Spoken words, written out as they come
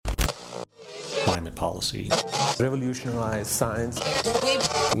climate policy. Revolutionize science.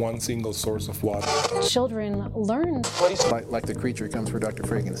 One single source of water. Children learn. Like the creature comes for Dr.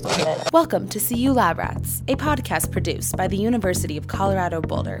 Frankenstein. Welcome to CU Lab Rats, a podcast produced by the University of Colorado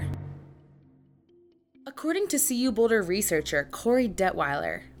Boulder. According to CU Boulder researcher Corey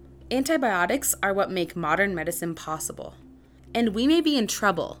Detweiler, antibiotics are what make modern medicine possible. And we may be in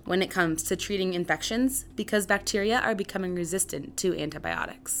trouble when it comes to treating infections because bacteria are becoming resistant to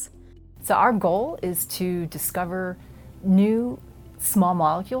antibiotics. So our goal is to discover new small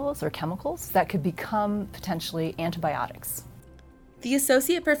molecules or chemicals that could become potentially antibiotics. The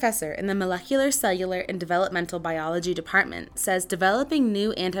associate professor in the Molecular, Cellular, and Developmental Biology department says developing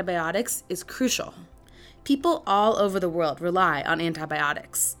new antibiotics is crucial. People all over the world rely on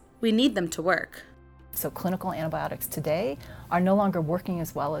antibiotics. We need them to work. So clinical antibiotics today are no longer working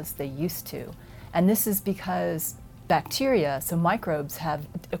as well as they used to. And this is because bacteria, so microbes, have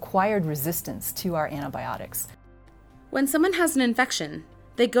acquired resistance to our antibiotics. When someone has an infection,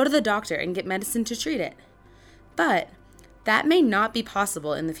 they go to the doctor and get medicine to treat it. But that may not be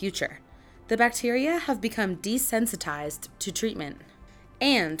possible in the future. The bacteria have become desensitized to treatment.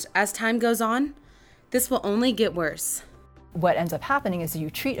 And as time goes on, this will only get worse. What ends up happening is you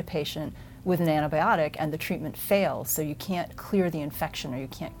treat a patient with an antibiotic and the treatment fails, so you can't clear the infection or you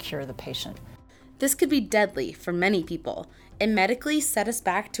can't cure the patient. This could be deadly for many people and medically set us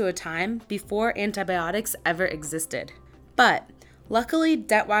back to a time before antibiotics ever existed. But luckily,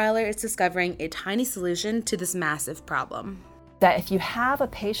 Detweiler is discovering a tiny solution to this massive problem. That if you have a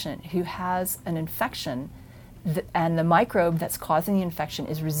patient who has an infection and the microbe that's causing the infection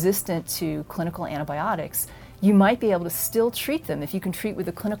is resistant to clinical antibiotics, you might be able to still treat them if you can treat with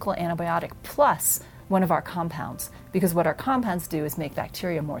a clinical antibiotic plus one of our compounds, because what our compounds do is make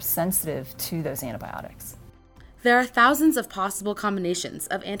bacteria more sensitive to those antibiotics. There are thousands of possible combinations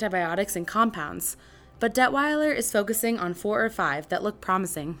of antibiotics and compounds, but Detweiler is focusing on 4 or 5 that look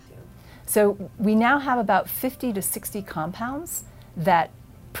promising. So we now have about 50 to 60 compounds that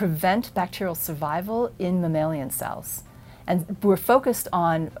prevent bacterial survival in mammalian cells. And we're focused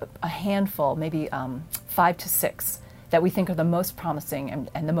on a handful, maybe 5 to 6, that we think are the most promising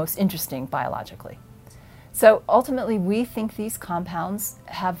and the most interesting biologically. So ultimately, we think these compounds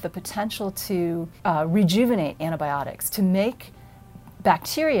have the potential to rejuvenate antibiotics, to make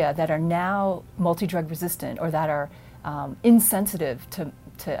bacteria that are now multi-drug resistant or that are insensitive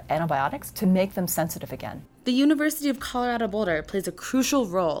to antibiotics, to make them sensitive again. The University of Colorado Boulder plays a crucial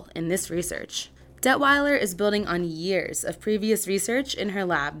role in this research. Detweiler is building on years of previous research in her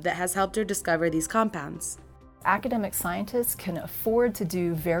lab that has helped her discover these compounds. Academic scientists can afford to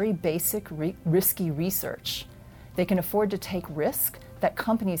do very basic, risky research. They can afford to take risk that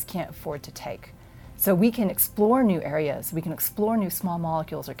companies can't afford to take. So we can explore new areas, we can explore new small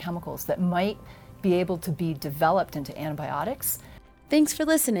molecules or chemicals that might be able to be developed into antibiotics. Thanks for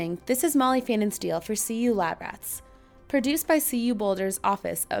listening. This is Molly Fanninsteel for CU Lab Rats, produced by CU Boulder's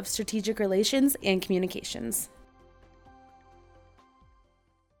Office of Strategic Relations and Communications.